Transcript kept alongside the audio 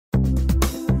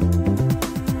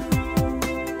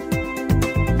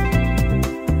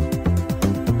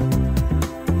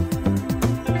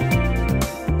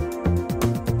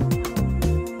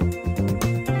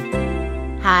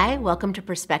Hi, welcome to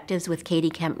Perspectives with Katie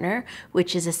Kempner,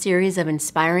 which is a series of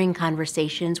inspiring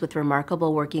conversations with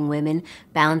remarkable working women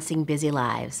balancing busy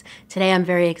lives. Today I'm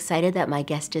very excited that my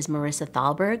guest is Marisa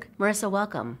Thalberg. Marisa,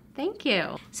 welcome. Thank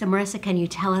you. So Marisa, can you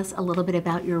tell us a little bit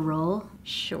about your role?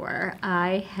 Sure.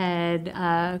 I head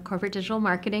corporate digital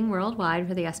marketing worldwide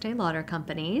for the Estee Lauder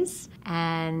companies,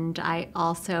 and I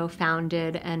also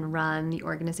founded and run the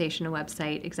organization and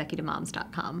website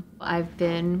executivemoms.com. I've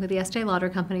been with the Estee Lauder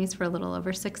companies for a little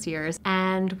over 6 years,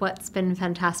 and what's been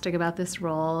fantastic about this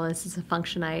role is it's a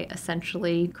function I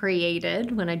essentially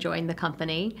created when I joined the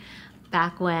company.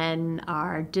 Back when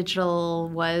our digital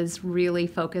was really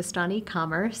focused on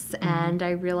e-commerce, and I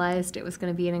realized it was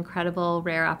going to be an incredible,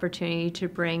 rare opportunity to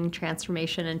bring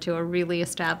transformation into a really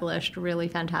established, really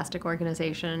fantastic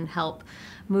organization and help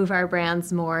move our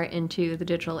brands more into the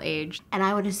digital age. And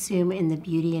I would assume in the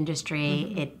beauty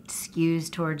industry, it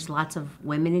skews towards lots of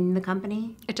women in the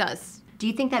company? It does. Do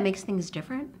you think that makes things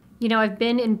different? You know, I've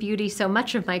been in beauty so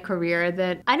much of my career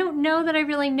that I don't know that I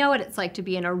really know what it's like to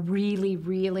be in a really,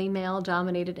 really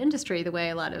male-dominated industry the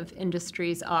way a lot of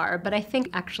industries are. But I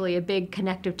think actually a big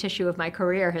connective tissue of my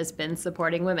career has been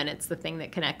supporting women. It's the thing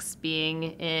that connects being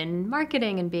in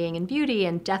marketing and being in beauty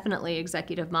and definitely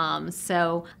executive moms.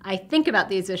 So I think about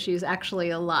these issues actually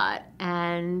a lot.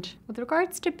 And with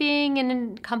regards to being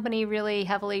in a company really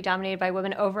heavily dominated by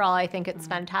women, overall I think it's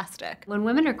fantastic. When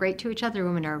women are great to each other,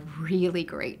 women are really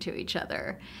great to each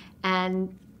other.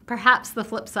 And perhaps the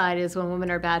flip side is when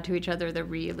women are bad to each other, they're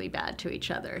really bad to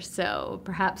each other. So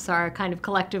perhaps our kind of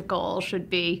collective goal should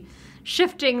be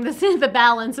shifting the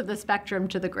balance of the spectrum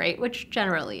to the great, which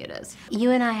generally it is.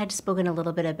 You and I had spoken a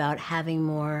little bit about having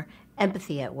more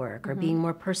empathy at work or being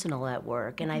more personal at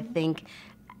work. And I think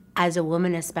as a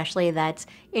woman especially, that's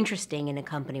interesting in a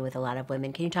company with a lot of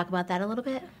women. Can you talk about that a little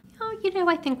bit? Oh, you know,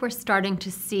 I think we're starting to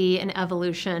see an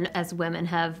evolution as women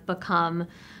have become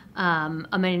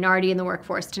a minority in the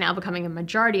workforce to now becoming a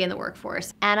majority in the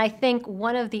workforce. And I think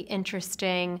one of the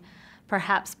interesting,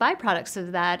 perhaps, byproducts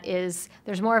of that is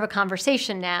there's more of a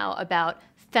conversation now about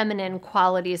feminine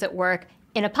qualities at work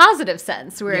in a positive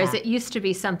sense, whereas it used to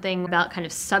be something about kind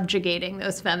of subjugating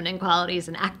those feminine qualities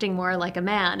and acting more like a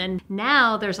man. And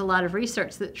now there's a lot of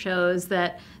research that shows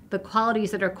that the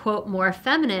qualities that are, quote, more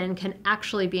feminine can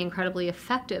actually be incredibly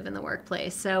effective in the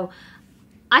workplace. So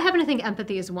I happen to think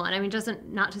empathy is one. I mean,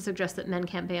 not to suggest that men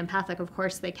can't be empathic, of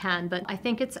course they can, but I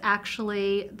think it's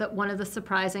actually one of the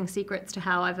surprising secrets to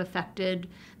how I've affected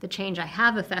the change I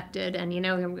have affected. And, you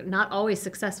know, I'm not always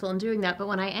successful in doing that, but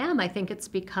when I am, I think it's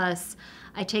because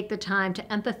I take the time to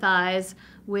empathize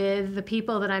with the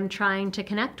people that I'm trying to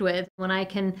connect with. When I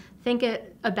can think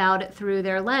about it through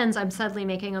their lens, I'm suddenly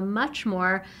making a much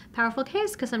more powerful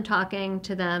case because I'm talking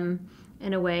to them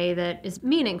in a way that is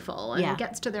meaningful and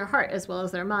gets to their heart as well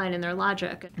as their mind and their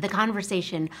logic. The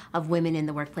conversation of women in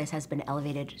the workplace has been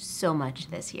elevated so much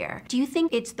this year. Do you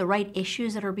think it's the right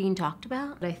issues that are being talked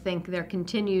about? I think there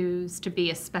continues to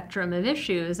be a spectrum of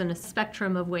issues and a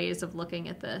spectrum of ways of looking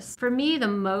at this. For me, the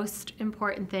most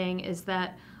important thing is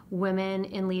that women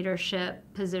in leadership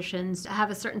positions have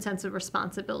a certain sense of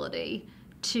responsibility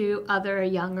to other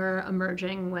younger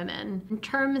emerging women in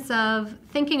terms of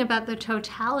thinking about the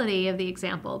totality of the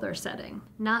example they're setting.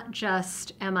 Not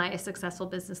just am I a successful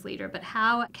business leader, but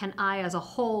how can I as a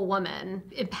whole woman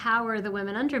empower the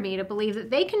women under me to believe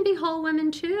that they can be whole women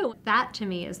too? That to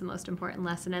me is the most important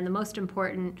lesson and the most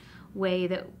important way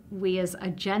that we as a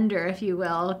gender, if you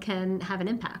will, can have an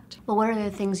impact. Well, what are the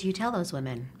things you tell those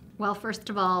women? Well, first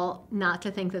of all, not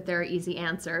to think that there are easy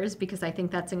answers, because I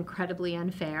think that's incredibly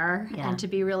unfair. And to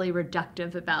be really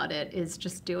reductive about it is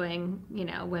just doing, you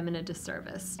know, women a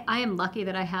disservice. I am lucky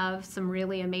that I have some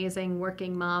really amazing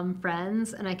working mom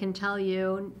friends, and I can tell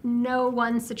you no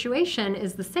one situation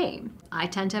is the same. I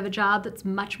tend to have a job that's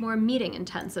much more meeting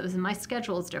intensive, and my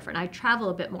schedule is different. I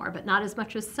travel a bit more, but not as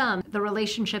much as some. The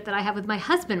relationship that I have with my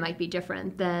husband might be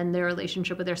different than their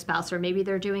relationship with their spouse, or maybe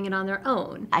they're doing it on their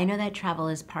own. I know that travel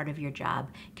is part of your job.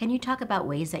 Can you talk about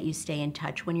ways that you stay in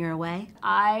touch when you're away?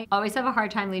 I always have a hard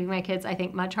time leaving my kids, I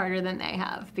think, much harder than they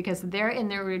have, because they're in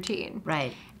their routine.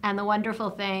 Right. And the wonderful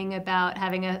thing about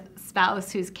having a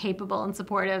spouse who's capable and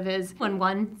supportive is when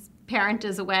one parent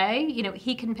is away, you know,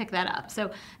 he can pick that up.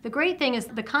 So the great thing is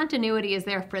the continuity is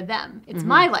there for them. It's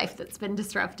my life that's been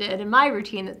disrupted and my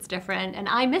routine that's different, and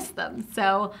I miss them.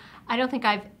 So I don't think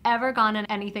I've ever gone on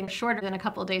anything shorter than a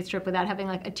couple of days trip without having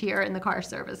like a tear in the car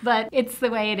service. But it's the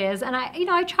way it is. And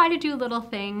I try to do little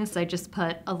things. I just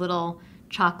put a little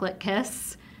chocolate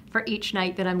kiss for each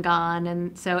night that I'm gone.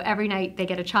 And so every night they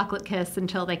get a chocolate kiss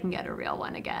until they can get a real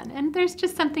one again. And there's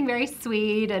just something very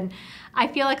sweet. And I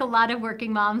feel like a lot of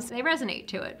working moms, they resonate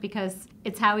to it because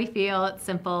it's how we feel. It's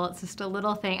simple. It's just a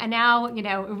little thing. And now,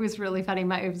 it was really funny.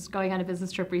 I was going on a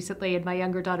business trip recently and my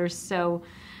younger daughter's so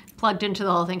plugged into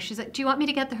the whole thing. She's like, do you want me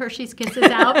to get the Hershey's Kisses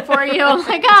out for you? I'm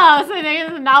like, oh,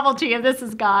 so the novelty of this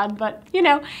is gone. But,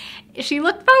 she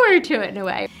looked forward to it in a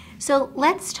way. So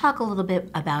let's talk a little bit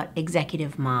about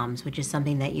Executive Moms, which is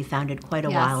something that you founded quite a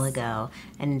while ago,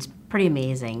 and it's pretty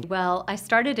amazing. Well, I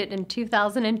started it in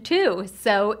 2002,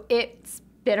 so it's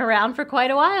been around for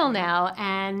quite a while now.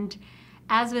 And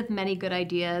as with many good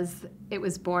ideas, it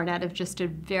was born out of just a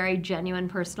very genuine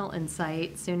personal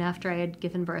insight soon after I had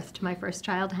given birth to my first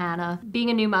child, Hannah. Being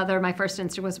a new mother, my first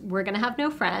instinct was, we're going to have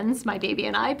no friends, my baby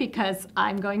and I, because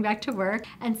I'm going back to work.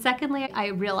 And secondly, I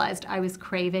realized I was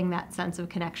craving that sense of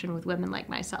connection with women like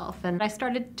myself. And I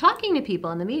started talking to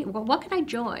people in the meeting, well, what can I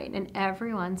join? And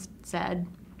everyone said,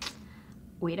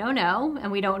 we don't know,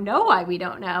 and we don't know why we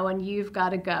don't know, and you've got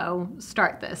to go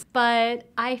start this. But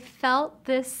I felt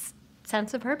this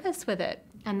sense of purpose with it.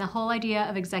 And the whole idea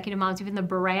of Executive Moms, even the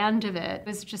brand of it,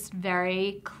 was just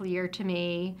very clear to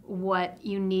me what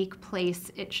unique place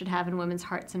it should have in women's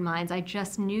hearts and minds. I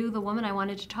just knew the woman I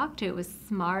wanted to talk to was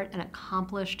smart and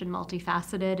accomplished and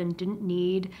multifaceted and didn't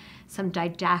need some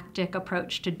didactic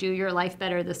approach to do your life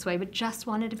better this way, but just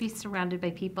wanted to be surrounded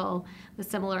by people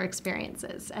with similar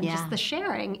experiences. And just the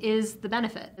sharing is the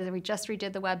benefit. We just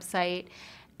redid the website.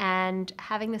 And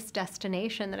having this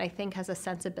destination that I think has a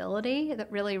sensibility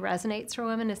that really resonates for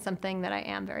women is something that I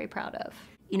am very proud of.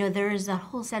 There is a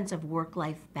whole sense of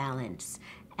work-life balance,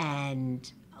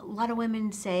 and a lot of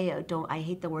women say, I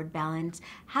hate the word balance.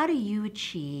 How do you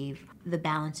achieve the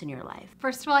balance in your life?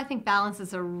 First of all, I think balance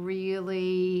is a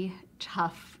really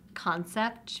tough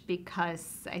concept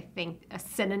because I think a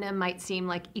synonym might seem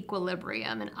like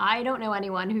equilibrium, and I don't know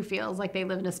anyone who feels like they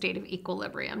live in a state of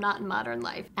equilibrium, not in modern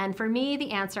life. And for me,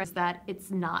 the answer is that it's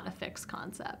not a fixed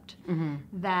concept,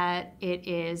 that it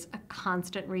is a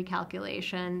constant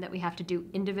recalculation that we have to do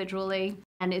individually.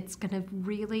 And it's going to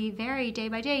really vary day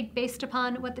by day based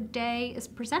upon what the day is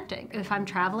presenting. If I'm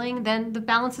traveling, then the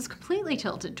balance is completely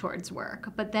tilted towards work.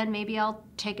 But then maybe I'll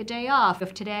take a day off.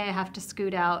 If today I have to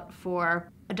scoot out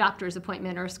for a doctor's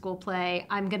appointment or a school play,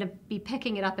 I'm going to be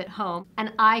picking it up at home.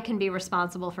 And I can be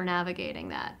responsible for navigating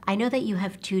that. I know that you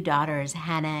have 2 daughters,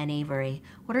 Hannah and Avery.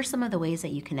 What are some of the ways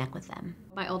that you connect with them?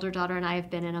 My older daughter and I have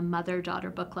been in a mother-daughter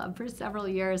book club for several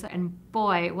years, and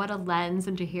boy, what a lens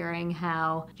into hearing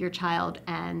how your child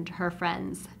and her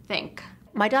friends think.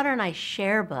 My daughter and I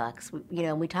share books,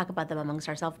 we talk about them amongst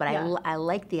ourselves, but I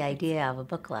like the idea of a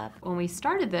book club. When we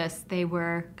started this, they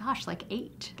were, like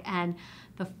 8. And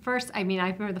I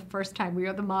remember the first time we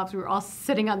were the moms, we were all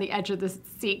sitting on the edge of the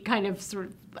seat, kind of sort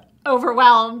of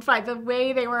overwhelmed by the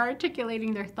way they were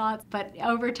articulating their thoughts. But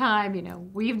over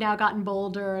time, we've now gotten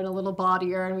bolder and a little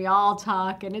bawdier, and we all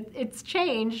talk, and it's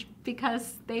changed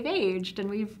because they've aged, and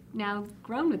we've now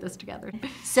grown with this together.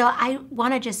 So I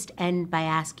want to just end by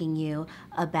asking you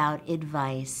about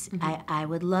advice. I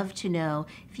would love to know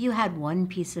if you had one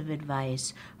piece of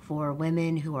advice for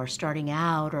women who are starting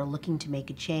out or looking to make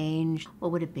a change,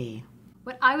 what would it be?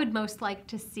 What I would most like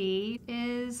to see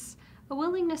is a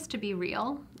willingness to be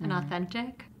real and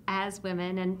authentic as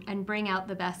women and bring out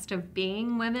the best of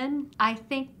being women. I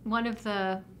think one of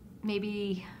the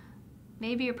maybe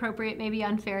appropriate, maybe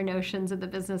unfair notions of the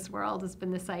business world has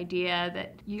been this idea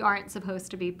that you aren't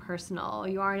supposed to be personal,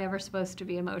 you aren't ever supposed to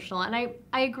be emotional. And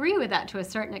I agree with that to a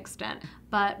certain extent.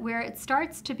 But where it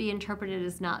starts to be interpreted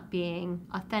as not being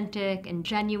authentic and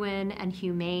genuine and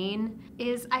humane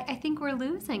is, I think we're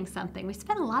losing something. We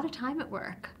spend a lot of time at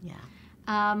work. Yeah.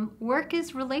 Work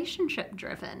is relationship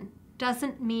driven.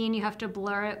 Doesn't mean you have to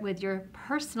blur it with your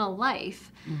personal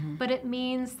life, but it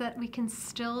means that we can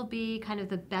still be kind of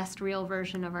the best real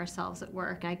version of ourselves at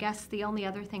work. I guess the only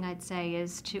other thing I'd say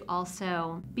is to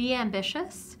also be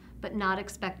ambitious, but not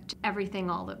expect everything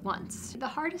all at once. The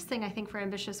hardest thing I think for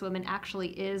ambitious women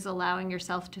actually is allowing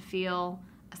yourself to feel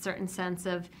a certain sense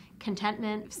of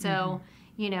contentment. So,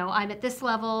 I'm at this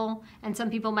level, and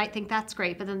some people might think that's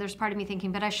great, but then there's part of me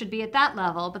thinking, but I should be at that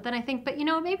level. But then I think,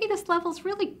 maybe this level's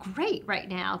really great right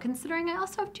now, considering I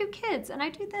also have 2 kids, and I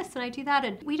do this and I do that.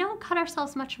 And we don't cut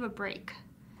ourselves much of a break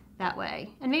that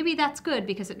way. And maybe that's good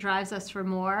because it drives us for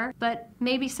more, but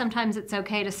maybe sometimes it's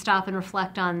okay to stop and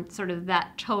reflect on sort of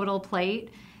that total plate.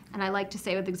 And I like to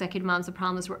say with Executive Moms, the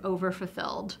problem is we're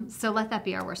over-fulfilled. So let that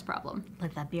be our worst problem.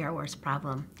 Let that be our worst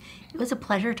problem. It was a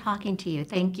pleasure talking to you.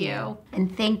 Thank you.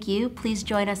 And thank you. Please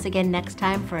join us again next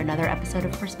time for another episode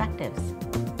of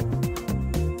Perspectives.